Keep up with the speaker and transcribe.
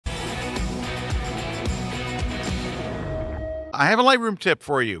I have a Lightroom tip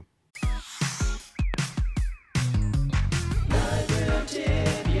for you.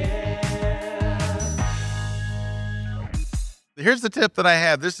 Here's the tip that I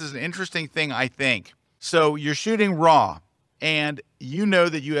have. This is an interesting thing, I think. So you're shooting RAW, and you know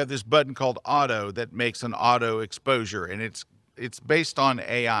that you have this button called Auto that makes an auto exposure, and it's based on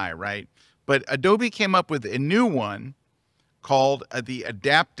AI, right? But Adobe came up with a new one called the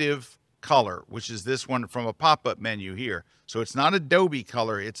Adaptive Color, which is this one from a pop-up menu here. So it's not Adobe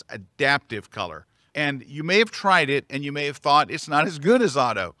Color, it's Adaptive Color. And you may have tried it, and you may have thought it's not as good as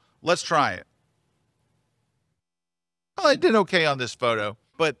Auto. Let's try it. Well, I did okay on this photo,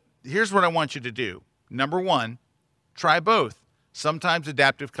 but here's what I want you to do. Number one, try both. Sometimes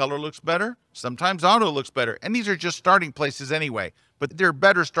Adaptive Color looks better, sometimes Auto looks better, and these are just starting places anyway, but they're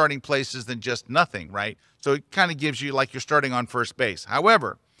better starting places than just nothing, right? So it kind of gives you like you're starting on first base.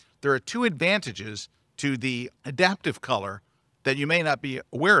 However, there are two advantages to the Adaptive Color that you may not be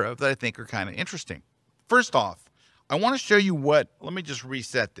aware of that I think are kind of interesting. First off, I want to show you let me just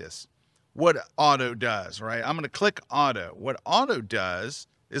reset this. What Auto does, right? I'm going to click Auto. What Auto does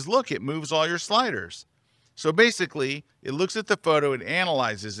is, look, it moves all your sliders. So basically, it looks at the photo, it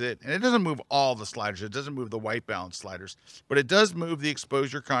analyzes it, and it doesn't move all the sliders. It doesn't move the white balance sliders, but it does move the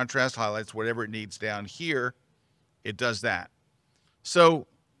exposure, contrast, highlights, whatever it needs down here. It does that. So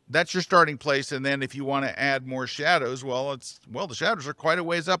that's your starting place. And then if you want to add more shadows, well, the shadows are quite a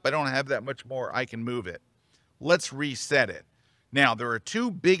ways up. I don't have that much more. I can move it. Let's reset it. Now, there are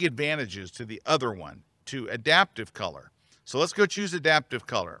two big advantages to the other one, to Adaptive Color. So let's go choose Adaptive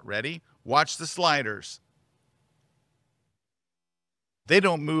Color. Ready? Watch the sliders. They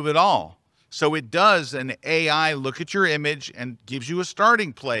don't move at all. So it does an AI look at your image and gives you a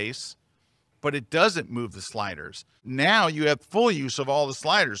starting place, but it doesn't move the sliders. Now you have full use of all the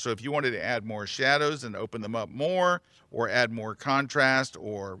sliders. So if you wanted to add more shadows and open them up more, or add more contrast,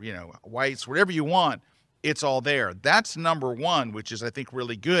 or, whites, whatever you want, it's all there. That's number one, which is, I think,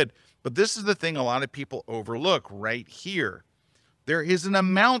 really good. But this is the thing a lot of people overlook right here. There is an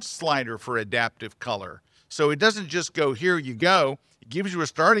amount slider for Adaptive Color. So it doesn't just go, here you go. It gives you a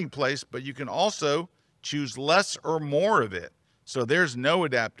starting place, but you can also choose less or more of it. So there's no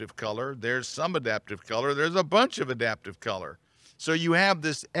Adaptive Color. There's some Adaptive Color. There's a bunch of Adaptive Color. So you have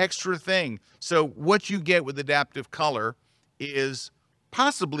this extra thing. So what you get with Adaptive Color is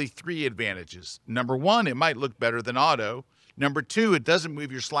possibly three advantages. Number one, it might look better than Auto. Number two, it doesn't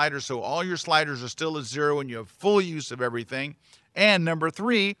move your sliders, so all your sliders are still at zero and you have full use of everything. And number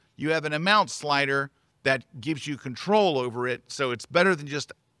three, you have an amount slider that gives you control over it, so it's better than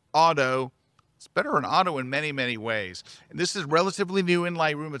just Auto. It's better in Auto in many, many ways. And this is relatively new in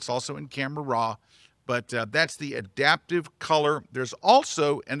Lightroom. It's also in Camera Raw, but that's the Adaptive Color. There's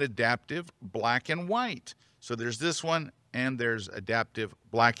also an Adaptive Black and White. So there's this one, and there's Adaptive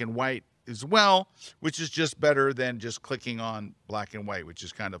Black and White as well, which is just better than just clicking on black and white, which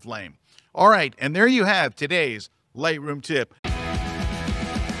is kind of lame. All right, and there you have today's Lightroom tip.